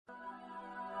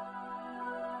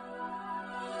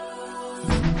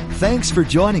Thanks for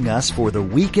joining us for the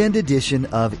weekend edition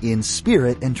of In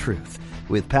Spirit and Truth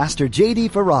with Pastor J.D.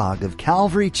 Farag of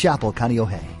Calvary Chapel,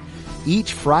 Kaneohe.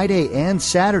 Each Friday and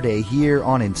Saturday here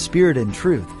on In Spirit and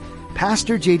Truth,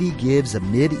 Pastor J.D. gives a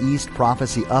Mid-East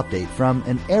prophecy update from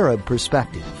an Arab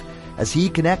perspective as he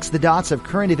connects the dots of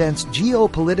current events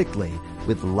geopolitically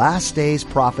with last days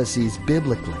prophecies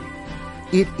biblically.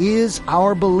 It is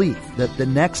our belief that the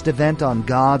next event on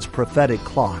God's prophetic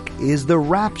clock is the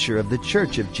rapture of the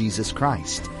Church of Jesus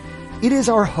Christ. It is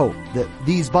our hope that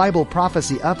these Bible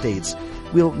prophecy updates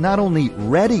will not only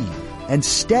ready you and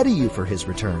steady you for His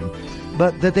return,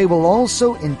 but that they will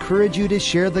also encourage you to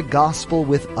share the gospel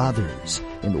with others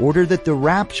in order that the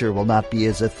rapture will not be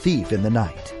as a thief in the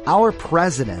night. Our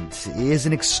president is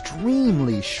an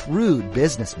extremely shrewd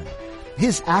businessman.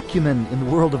 His acumen in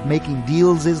the world of making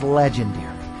deals is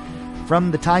legendary.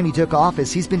 From the time he took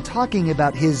office, he's been talking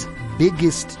about his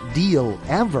biggest deal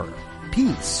ever,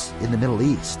 peace in the Middle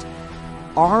East.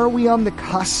 Are we on the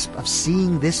cusp of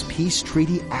seeing this peace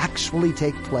treaty actually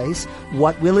take place?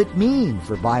 What will it mean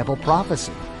for Bible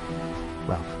prophecy?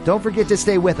 Well, don't forget to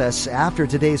stay with us after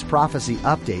today's prophecy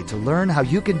update to learn how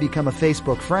you can become a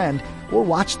Facebook friend or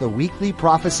watch the weekly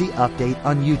prophecy update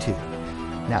on YouTube.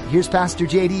 Now, here's Pastor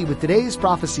J.D. with today's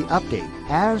prophecy update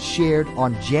as shared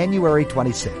on January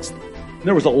 26th.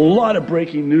 There was a lot of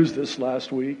breaking news this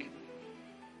last week.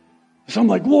 So I'm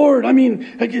like, Lord, and the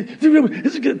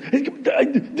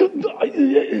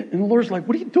Lord's like,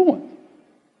 what are you doing?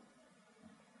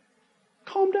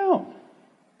 Calm down.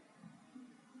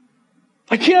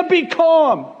 I can't be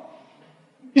calm.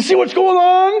 You see what's going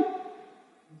on?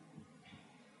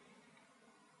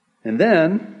 And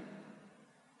then,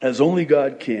 as only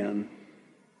God can,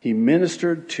 He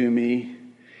ministered to me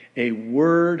a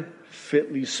word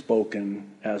fitly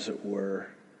spoken, as it were,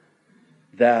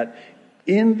 that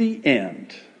in the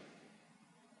end,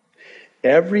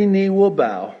 every knee will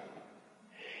bow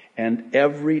and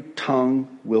every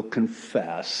tongue will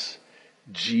confess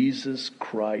Jesus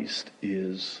Christ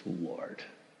is Lord.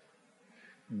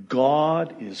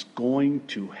 God is going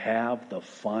to have the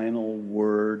final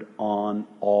word on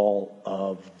all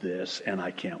of this, and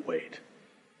I can't wait.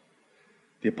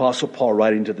 The Apostle Paul,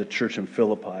 writing to the church in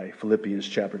Philippi, Philippians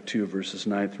chapter 2, verses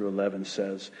 9 through 11,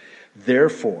 says,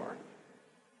 "Therefore,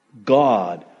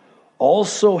 God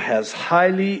also has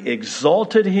highly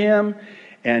exalted him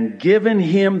and given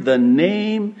him the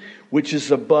name which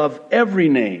is above every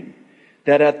name,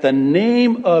 that at the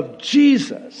name of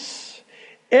Jesus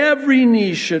every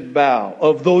knee should bow,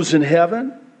 of those in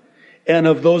heaven and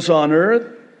of those on earth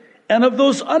and of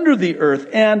those under the earth,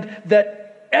 and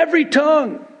that every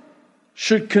tongue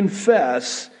should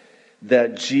confess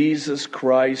that Jesus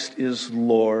Christ is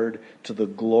Lord, to the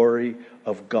glory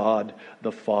of God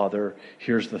the Father."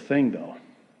 Here's the thing, though.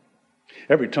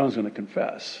 Every tongue's going to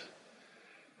confess.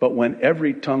 But when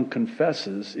every tongue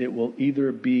confesses, it will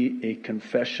either be a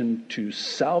confession to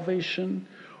salvation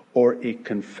or a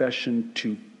confession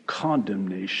to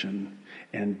condemnation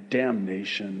and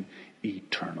damnation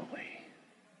eternally.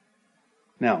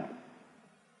 Now,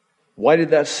 why did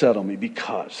that settle me?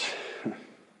 Because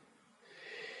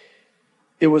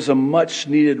it was a much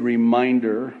needed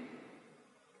reminder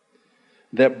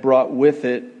that brought with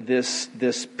it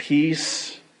this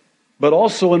peace, but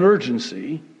also an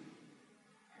urgency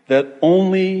that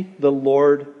only the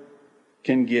Lord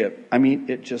can give.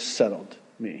 It just settled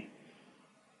me.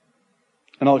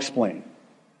 And I'll explain.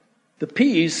 The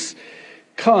peace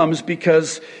comes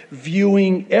because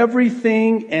viewing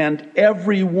everything and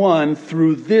everyone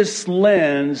through this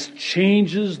lens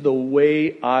changes the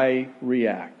way I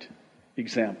react.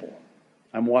 Example,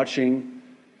 I'm going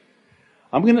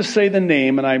to say the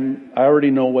name, and I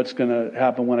already know what's going to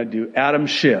happen when I do. Adam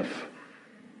Schiff.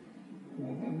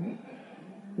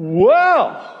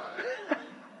 Well,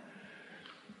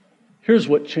 here's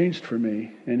what changed for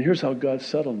me, and here's how God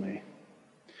settled me.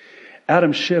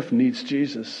 Adam Schiff needs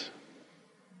Jesus.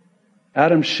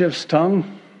 Adam Schiff's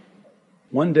tongue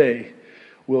one day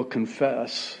will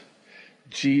confess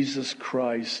Jesus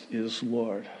Christ is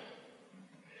Lord.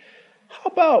 How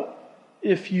about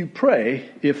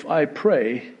if I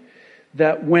pray,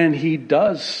 that when he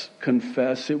does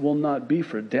confess, it will not be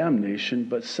for damnation,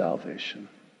 but salvation?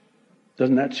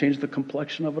 Doesn't that change the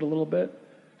complexion of it a little bit?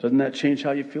 Doesn't that change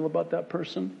how you feel about that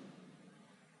person?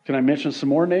 Can I mention some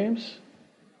more names?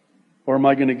 Or am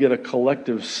I going to get a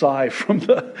collective sigh from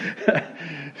the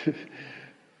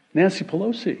Nancy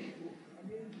Pelosi?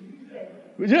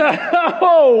 Yeah.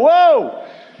 Oh, whoa.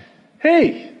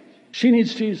 Hey, she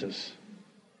needs Jesus.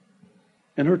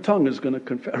 And her tongue is going to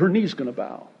confess, her knee's going to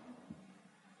bow.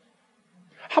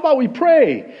 How about we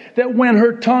pray that when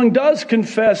her tongue does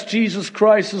confess Jesus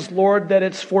Christ as Lord, that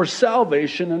it's for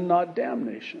salvation and not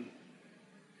damnation?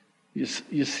 You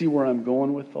see where I'm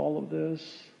going with all of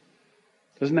this?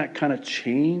 Doesn't that kind of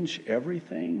change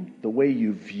everything? The way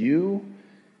you view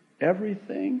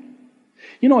everything?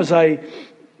 You know, as I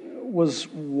was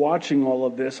watching all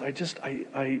of this,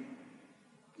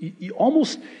 you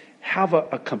almost have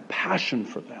a compassion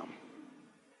for them.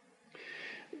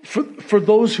 For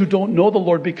those who don't know the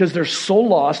Lord, because they're so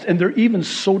lost and they're even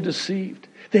so deceived.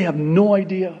 They have no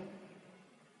idea.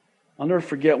 I'll never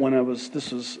forget when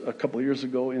this was a couple of years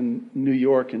ago in New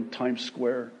York in Times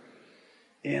Square.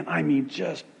 And I mean,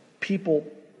 just people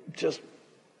just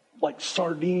like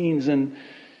sardines. And,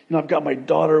 I've got my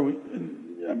daughter,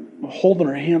 I'm holding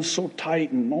her hand so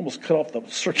tight and almost cut off the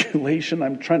circulation.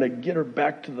 I'm trying to get her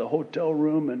back to the hotel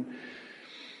room.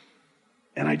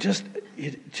 And it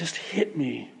just hit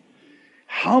me.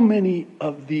 How many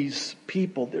of these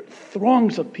people, there are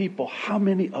throngs of people, how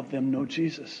many of them know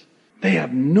Jesus? They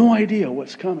have no idea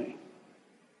what's coming.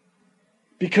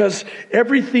 Because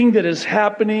everything that is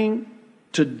happening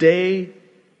today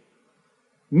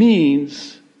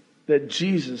means that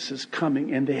Jesus is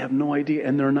coming, and they have no idea,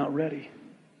 and they're not ready.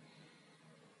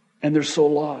 And they're so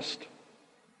lost.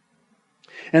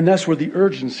 And that's where the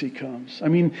urgency comes. I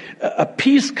mean, a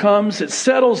peace comes, it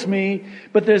settles me,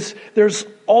 but there's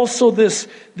also this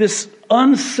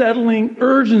unsettling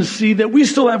urgency that we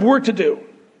still have work to do.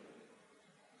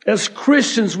 As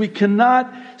Christians, we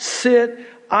cannot sit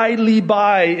idly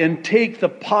by and take the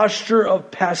posture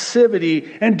of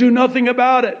passivity and do nothing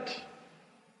about it.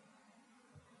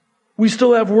 We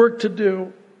still have work to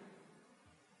do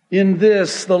in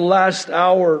this, the last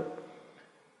hour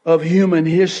of human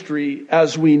history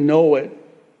as we know it.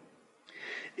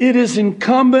 It is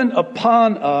incumbent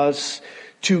upon us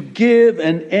to give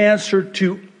an answer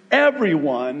to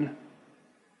everyone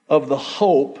of the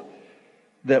hope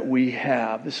that we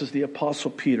have. This is the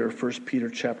Apostle Peter, 1 Peter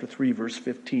chapter 3, verse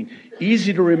 15.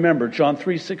 Easy to remember. John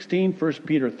 3:16, 1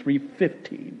 Peter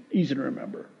 3:15. Easy to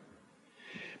remember.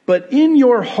 But in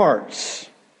your hearts,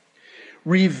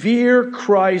 revere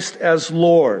Christ as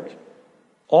Lord.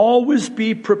 Always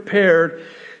be prepared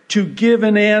to give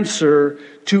an answer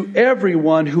to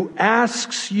everyone who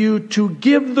asks you to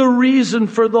give the reason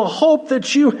for the hope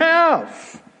that you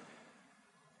have.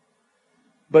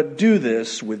 But do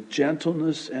this with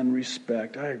gentleness and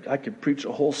respect. I could preach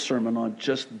a whole sermon on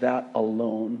just that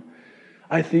alone.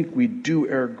 I think we do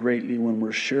err greatly when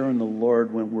we're sharing the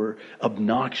Lord, when we're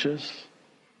obnoxious,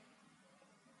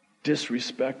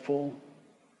 disrespectful,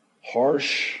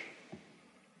 harsh.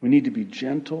 We need to be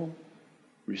gentle,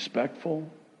 respectful.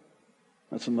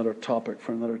 That's another topic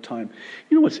for another time.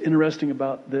 You know what's interesting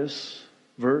about this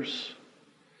verse?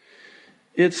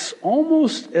 It's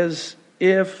almost as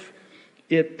if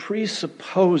it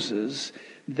presupposes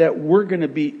that we're going to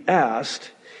be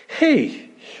asked, hey,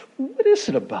 what is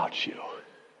it about you?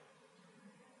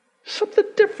 Something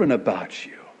different about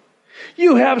you.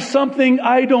 You have something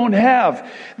I don't have.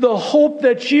 The hope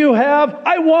that you have,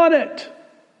 I want it.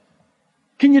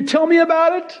 Can you tell me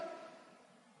about it?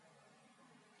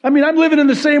 I mean, I'm living in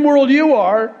the same world you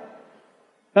are.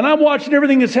 And I'm watching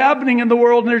everything that's happening in the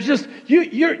world, and there's just,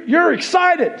 you're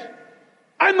excited.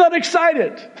 I'm not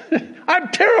excited. I'm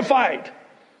terrified.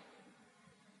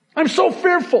 I'm so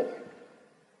fearful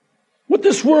what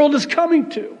this world is coming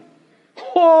to.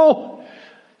 Oh,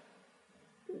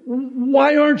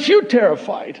 why aren't you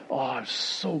terrified? Oh, I'm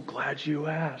so glad you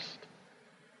asked.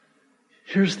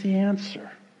 Here's the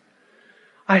answer.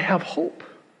 I have hope.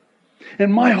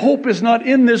 And my hope is not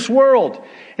in this world.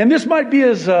 And this might be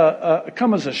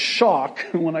come as a shock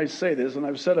when I say this, and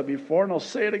I've said it before, and I'll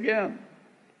say it again.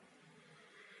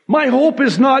 My hope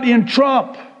is not in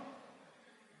Trump.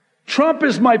 Trump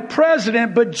is my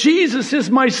president, but Jesus is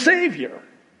my Savior.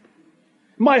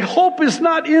 My hope is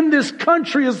not in this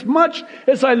country as much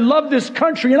as I love this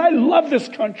country, and I love this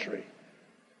country.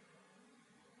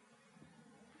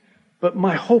 But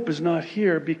my hope is not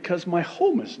here because my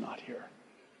home is not here.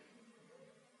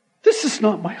 This is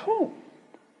not my home.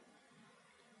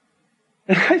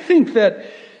 And I think that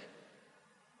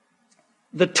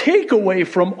the takeaway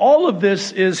from all of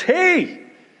this is, hey,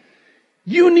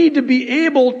 you need to be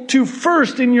able to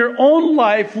first in your own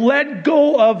life let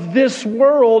go of this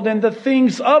world and the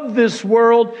things of this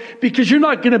world, because you're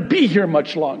not going to be here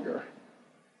much longer.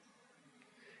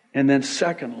 And then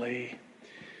secondly,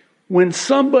 when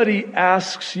somebody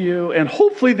asks you, and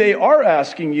hopefully they are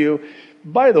asking you,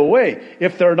 by the way,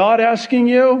 if they're not asking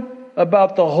you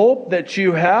about the hope that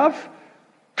you have,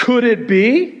 could it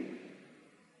be?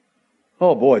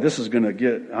 Oh boy, I'm going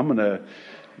to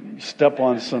step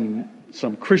on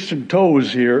some Christian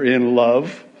toes here in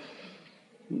love.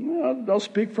 I'll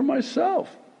speak for myself.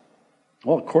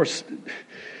 Well, of course,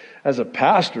 as a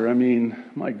pastor, I mean,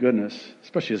 my goodness,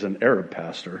 especially as an Arab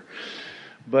pastor,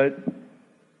 but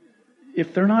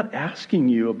if they're not asking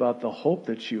you about the hope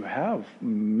that you have,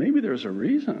 maybe there's a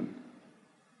reason.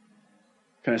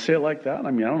 Can I say it like that?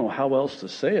 I mean, I don't know how else to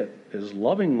say it as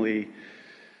lovingly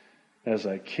as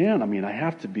I can. I mean, I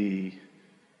have to be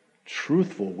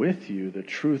truthful with you, the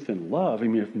truth in love. I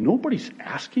mean, if nobody's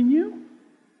asking you,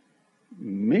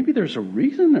 maybe there's a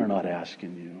reason they're not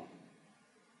asking you.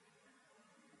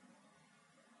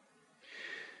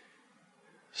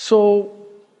 So,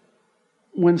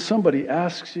 when somebody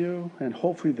asks you, and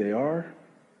hopefully they are,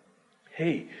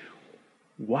 hey,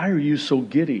 why are you so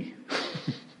giddy?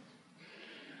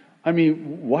 I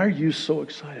mean, why are you so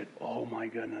excited? Oh my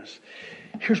goodness.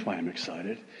 Here's why I'm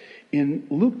excited. In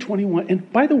Luke 21,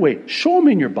 and by the way, show them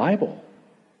in your Bible.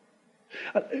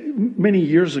 Many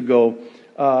years ago,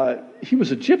 he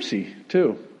was a gypsy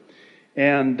too.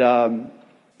 And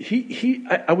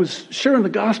I was sharing the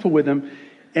gospel with him,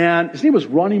 and his name was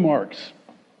Ronnie Marks.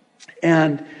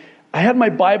 And I had my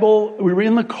Bible, we were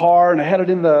in the car, and I had it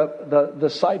in the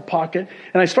side pocket,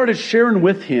 and I started sharing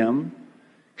with him,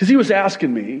 because he was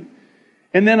asking me.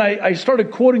 And then I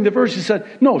started quoting the verse. He said,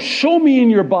 no, show me in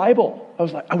your Bible.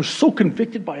 I was so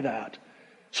convicted by that.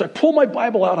 So I pulled my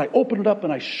Bible out, I opened it up,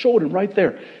 and I showed him right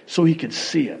there so he could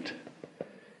see it.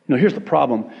 You know, here's the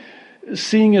problem.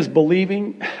 Seeing is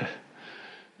believing.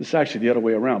 It's actually the other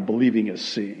way around. Believing is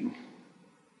seeing.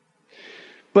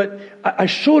 But I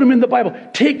showed him in the Bible.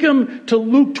 Take him to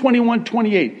Luke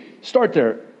 21:28. Start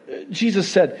there. Jesus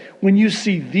said, when you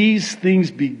see these things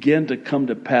begin to come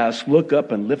to pass, look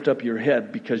up and lift up your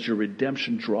head because your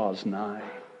redemption draws nigh.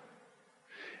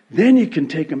 Then you can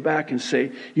take him back and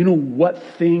say, you know what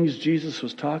things Jesus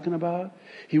was talking about?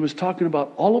 He was talking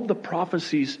about all of the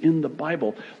prophecies in the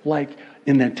Bible,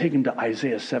 and then take him to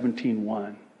Isaiah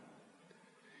 17:1.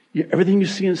 Everything you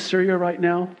see in Syria right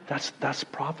now, that's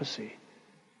prophecy.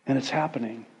 And it's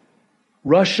happening.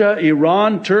 Russia,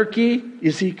 Iran, Turkey,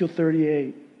 Ezekiel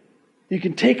 38. You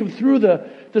can take them through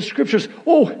the scriptures.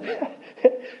 Oh,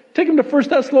 take them to 1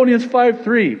 Thessalonians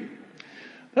 5:3.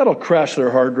 That'll crash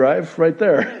their hard drive right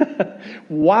there.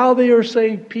 While they are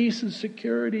saying peace and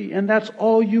security, and that's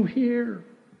all you hear.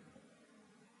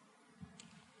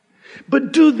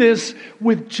 But do this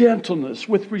with gentleness,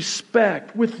 with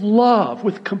respect, with love,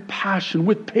 with compassion,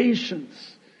 with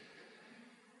patience.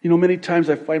 You know, many times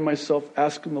I find myself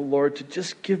asking the Lord to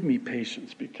just give me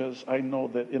patience because I know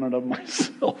that in and of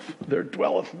myself there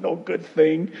dwelleth no good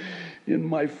thing in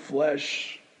my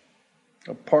flesh.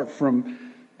 Apart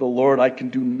from the Lord, I can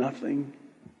do nothing.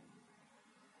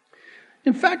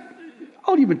 In fact,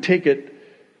 I'll even take it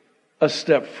a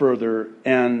step further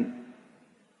and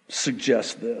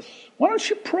suggest this. Why don't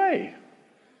you pray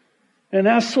and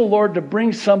ask the Lord to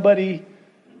bring somebody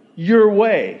your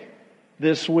way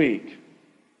this week?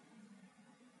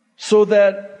 So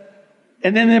that,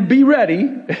 and then be ready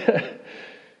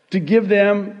to give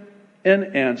them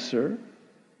an answer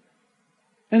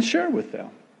and share with them.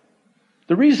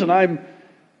 The reason I'm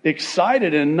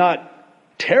excited and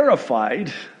not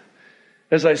terrified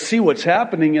as I see what's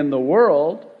happening in the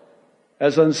world,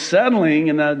 as unsettling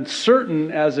and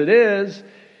uncertain as it is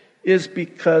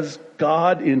because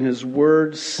God in His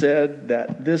Word said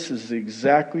that this is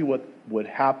exactly what would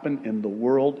happen in the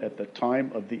world at the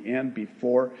time of the end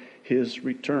before His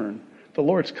return. The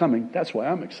Lord's coming. That's why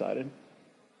I'm excited.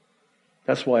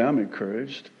 That's why I'm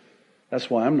encouraged. That's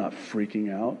why I'm not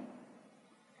freaking out.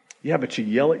 Yeah, but you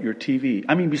yell at your TV.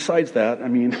 I mean, besides that,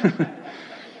 I'm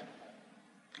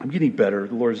getting better.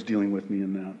 The Lord's dealing with me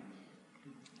in that.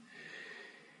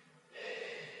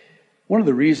 One of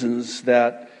the reasons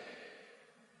that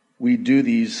we do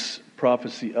these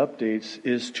prophecy updates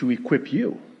is to equip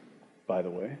you, by the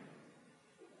way.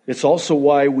 It's also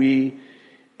why we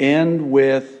end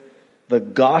with the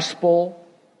gospel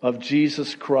of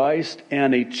Jesus Christ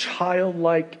and a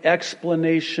childlike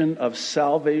explanation of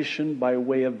salvation by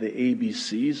way of the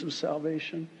ABCs of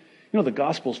salvation. You know, the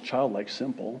gospel's childlike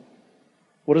simple.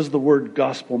 What does the word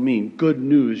gospel mean? Good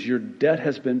news. Your debt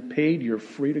has been paid. You're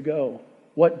free to go.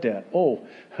 What debt? Oh,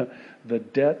 the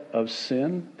debt of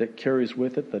sin that carries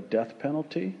with it the death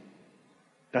penalty.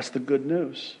 That's the good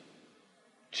news.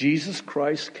 Jesus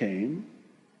Christ came.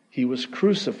 He was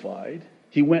crucified.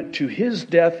 He went to His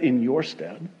death in your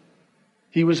stead.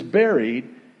 He was buried,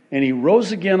 and He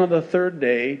rose again on the third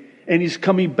day, and He's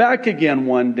coming back again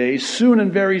one day, soon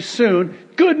and very soon.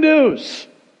 Good news!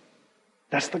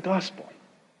 That's the gospel.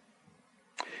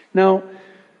 Now,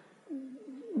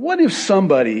 What if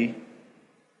somebody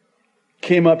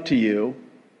came up to you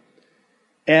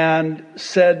and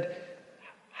said,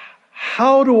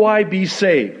 how do I be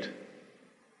saved?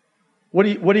 What are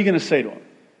you going to say to them?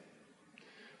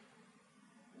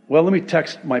 Well, let me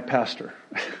text my pastor.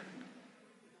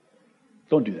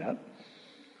 Don't do that.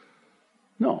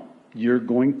 No, you're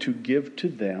going to give to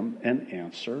them an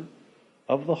answer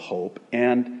of the hope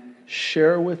and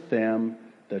share with them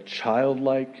the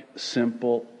childlike,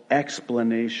 simple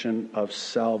explanation of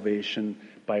salvation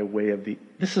by way of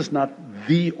this is not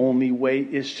the only way,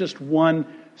 it's just one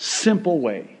simple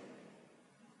way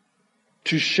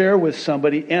to share with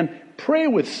somebody and pray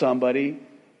with somebody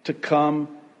to come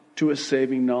to a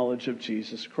saving knowledge of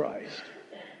Jesus Christ.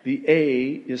 The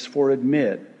A is for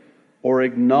admit or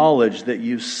acknowledge that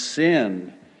you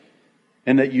sinned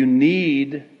and that you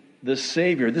need the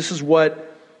Savior. This is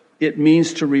what it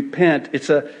means to repent. It's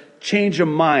a change of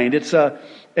mind. It's a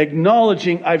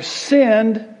acknowledging I've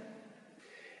sinned,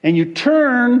 and you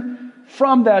turn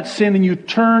from that sin and you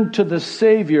turn to the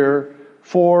Savior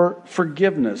for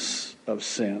forgiveness of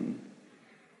sin.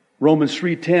 Romans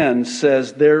 3:10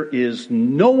 says there is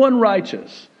no one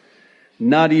righteous,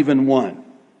 not even one.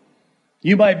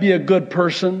 You might be a good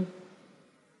person,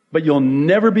 but you'll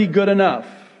never be good enough.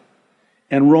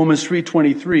 And Romans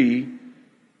 3:23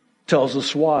 tells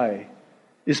us why.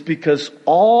 It's because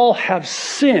all have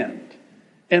sinned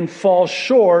and fall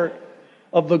short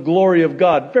of the glory of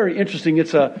God. Very interesting.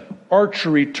 It's an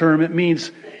archery term. It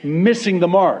means missing the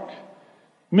mark,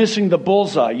 missing the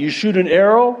bullseye. You shoot an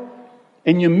arrow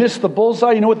and you miss the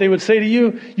bullseye. You know what they would say to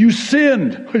you? You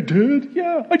sinned. I did?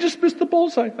 Yeah, I just missed the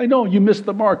bullseye. I know, you missed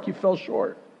the mark. You fell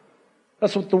short.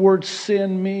 That's what the word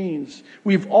sin means.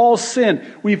 We've all sinned.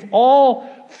 We've all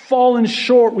fallen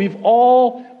short. We've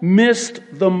all missed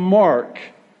the mark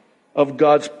of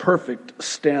God's perfect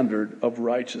standard of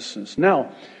righteousness.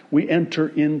 Now, we enter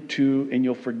into, and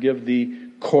you'll forgive the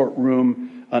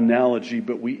courtroom analogy,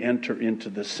 but we enter into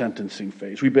the sentencing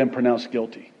phase. We've been pronounced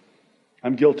guilty.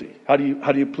 I'm guilty. How do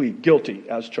you plead? Guilty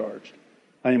as charged.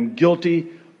 I am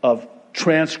guilty of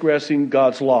transgressing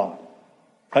God's law.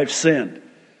 I've sinned.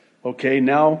 Okay,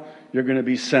 now you're going to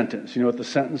be sentenced. You know what the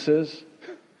sentence is?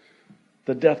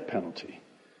 The death penalty.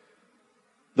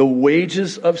 The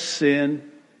wages of sin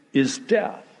is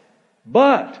death.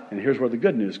 But, and here's where the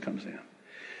good news comes in,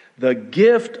 the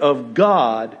gift of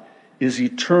God is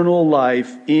eternal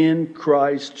life in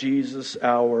Christ Jesus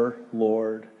our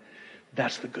Lord.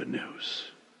 That's the good news.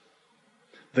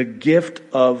 The gift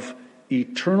of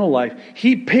eternal life.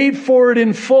 He paid for it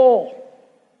in full.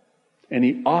 And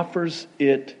He offers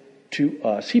it to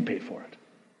us. He paid for it.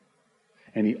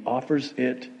 And He offers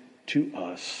it to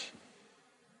us.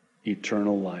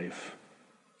 Eternal life.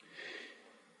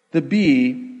 The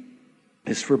B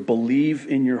is for believe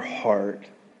in your heart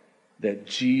that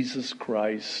Jesus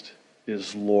Christ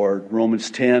is Lord.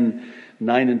 Romans 10:9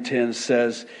 and 10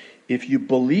 says, if you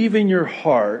believe in your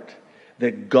heart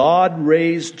that God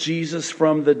raised Jesus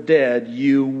from the dead,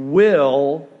 you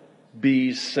will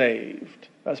be saved.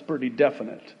 That's pretty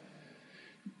definite.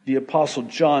 The Apostle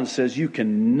John says you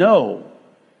can know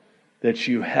that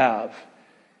you have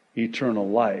eternal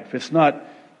life. It's not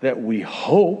that we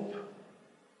hope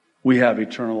we have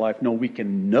eternal life. No, we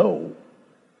can know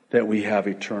that we have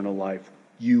eternal life.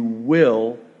 You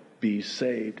will be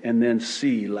saved. And then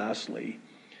C, lastly,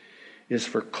 is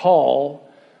for call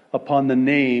upon the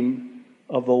name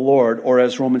of the Lord. Or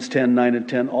as Romans 10:9 and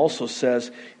 10 also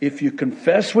says, if you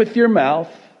confess with your mouth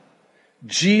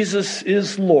Jesus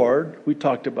is Lord, we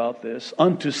talked about this,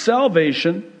 unto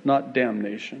salvation, not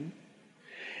damnation,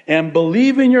 and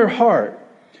believe in your heart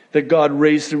that God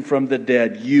raised Him from the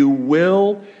dead, you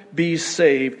will be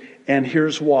saved. And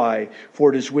here's why.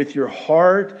 For it is with your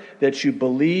heart that you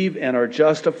believe and are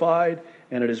justified,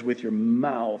 and it is with your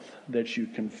mouth that you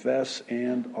confess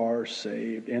and are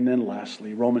saved. And then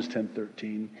lastly, Romans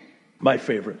 10:13, my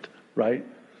favorite, right?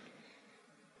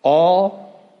 All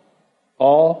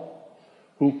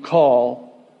who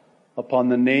call upon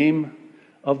the name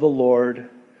of the Lord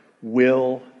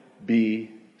will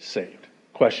be saved.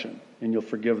 Question, and you'll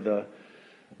forgive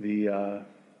the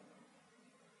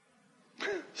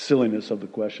silliness of the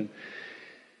question.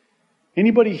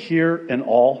 Anybody here an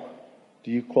all? Do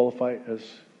you qualify as...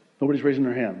 Nobody's raising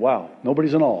their hand. Wow,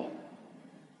 nobody's an all.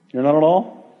 You're not an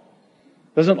all?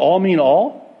 Doesn't all mean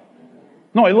all?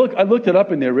 No, I looked it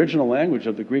up in the original language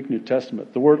of the Greek New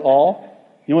Testament. The word all,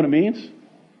 you know what it means?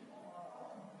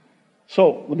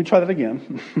 So, let me try that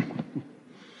again.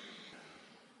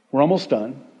 We're almost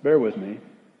done. Bear with me.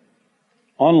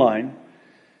 Online.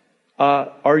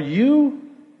 Are you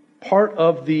part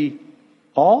of the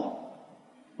all?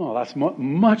 Oh, that's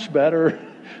much better.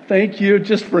 Thank you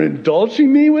just for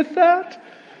indulging me with that.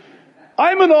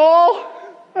 I'm an all.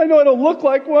 I know I don't look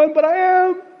like one, but I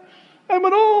am. I'm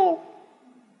an all.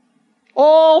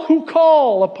 All who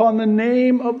call upon the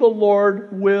name of the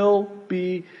Lord will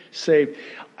be saved.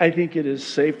 I think it is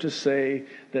safe to say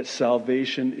that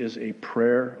salvation is a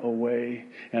prayer away.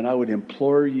 And I would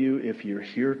implore you, if you're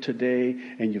here today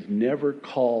and you've never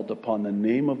called upon the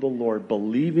name of the Lord,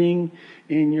 believing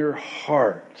in your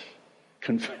heart,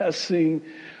 confessing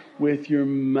with your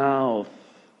mouth,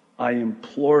 I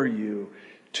implore you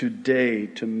today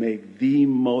to make the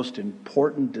most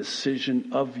important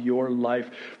decision of your life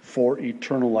for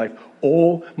eternal life.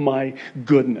 Oh my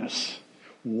goodness.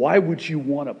 Why would you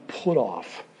want to put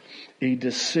off a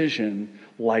decision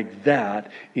like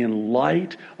that in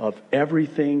light of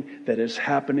everything that is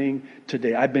happening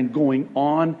today? I've been going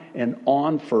on and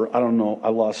on for, I don't know, I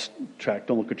lost track.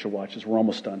 Don't look at your watches. We're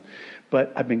almost done.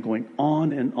 But I've been going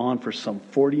on and on for some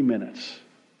 40 minutes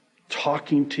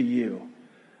talking to you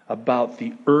about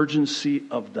the urgency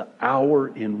of the hour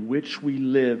in which we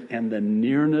live and the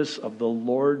nearness of the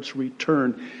Lord's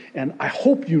return. And I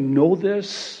hope you know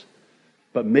this,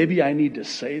 but maybe I need to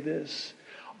say this.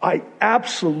 I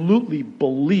absolutely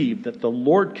believe that the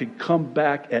Lord could come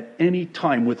back at any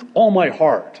time with all my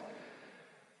heart.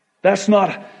 That's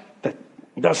not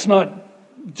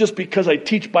just because I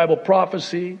teach Bible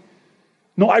prophecy.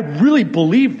 No, I really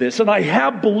believe this, and I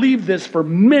have believed this for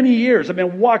many years. I've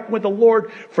been walking with the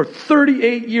Lord for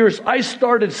 38 years. I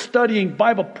started studying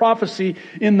Bible prophecy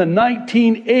in the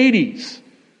 1980s.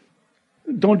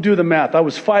 Don't do the math. I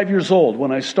was 5 years old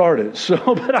when I started.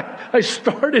 But I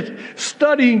started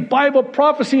studying Bible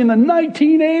prophecy in the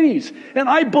 1980s. And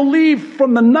I believe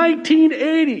from the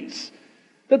 1980s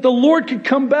that the Lord could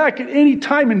come back at any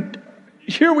time. And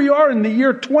here we are in the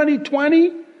year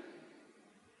 2020.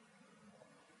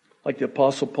 Like the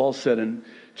Apostle Paul said in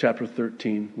chapter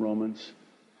 13, Romans,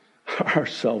 our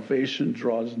salvation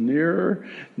draws nearer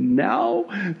now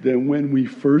than when we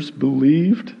first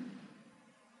believed.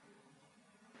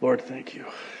 Lord, thank you.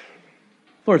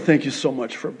 Lord, thank you so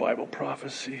much for Bible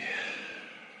prophecy.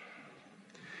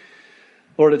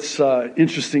 Lord, it's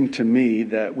interesting to me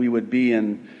that we would be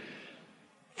in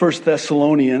 1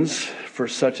 Thessalonians for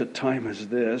such a time as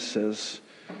this, as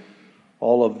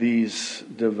all of these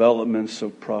developments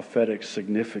of prophetic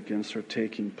significance are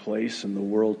taking place in the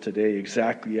world today,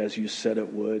 exactly as you said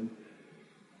it would.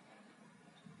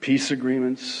 Peace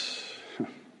agreements,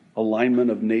 alignment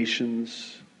of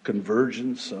nations,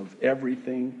 convergence of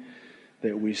everything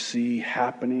that we see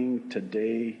happening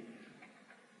today.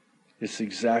 It's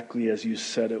exactly as you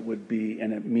said it would be,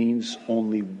 and it means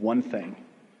only one thing.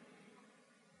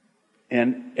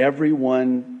 And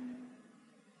everyone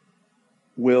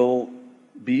will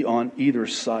be on either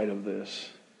side of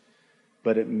this.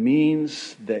 But it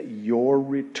means that your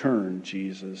return,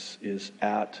 Jesus, is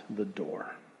at the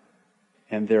door.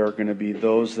 And there are going to be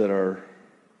those that are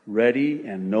ready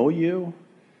and know you,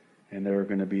 and there are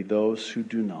going to be those who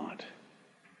do not.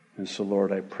 And so,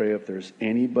 Lord, I pray if there's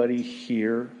anybody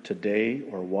here today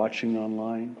or watching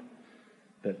online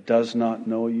that does not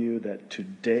know you, that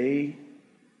today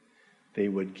they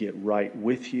would get right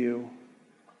with you,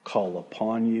 call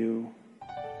upon you,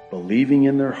 believing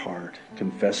in their heart,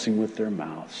 confessing with their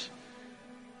mouths.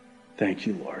 Thank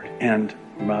you, Lord. And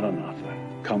Maranatha,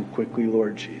 come quickly,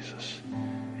 Lord Jesus.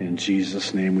 In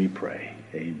Jesus' name we pray.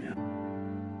 Amen.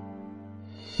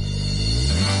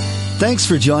 Thanks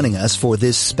for joining us for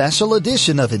this special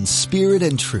edition of In Spirit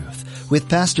and Truth with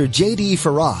Pastor J.D.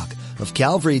 Farag of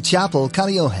Calvary Chapel,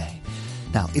 Kaneohe.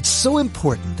 Now, it's so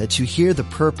important that you hear the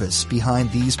purpose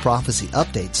behind these prophecy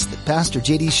updates that Pastor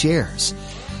J.D. shares.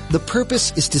 The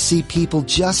purpose is to see people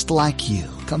just like you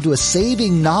come to a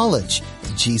saving knowledge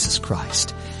of Jesus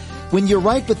Christ. When you're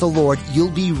right with the Lord,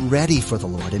 you'll be ready for the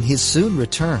Lord and His soon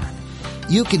return.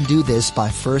 You can do this by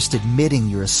first admitting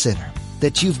you're a sinner,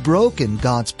 that you've broken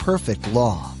God's perfect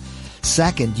law.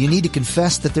 Second, you need to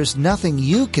confess that there's nothing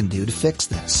you can do to fix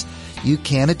this. You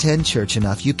can't attend church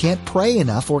enough, you can't pray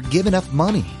enough, or give enough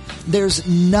money. There's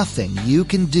nothing you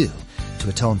can do to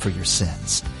atone for your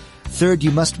sins. Third,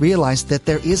 you must realize that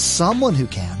there is someone who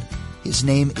can. His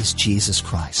name is Jesus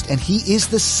Christ, and He is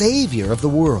the Savior of the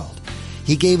world.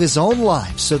 He gave His own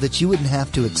life so that you wouldn't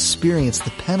have to experience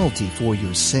the penalty for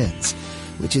your sins,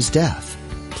 which is death.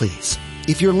 Please,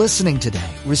 if you're listening today,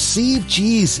 receive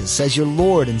Jesus as your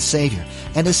Lord and Savior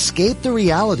and escape the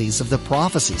realities of the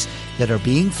prophecies that are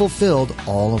being fulfilled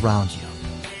all around you.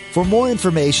 For more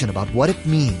information about what it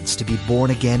means to be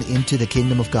born again into the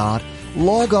kingdom of God,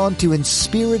 log on to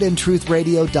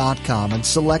inspiritandtruthradio.com and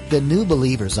select the New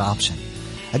Believers option.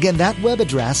 Again, that web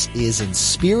address is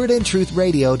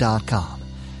inspiritandtruthradio.com.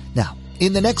 Now,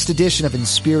 in the next edition of In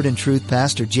Spirit and Truth,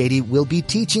 Pastor J.D. will be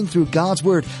teaching through God's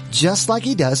Word just like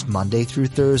he does Monday through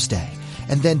Thursday.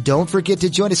 And then don't forget to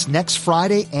join us next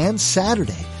Friday and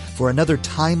Saturday for another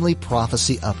timely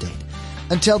prophecy update.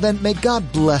 Until then, may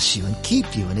God bless you and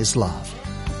keep you in his love.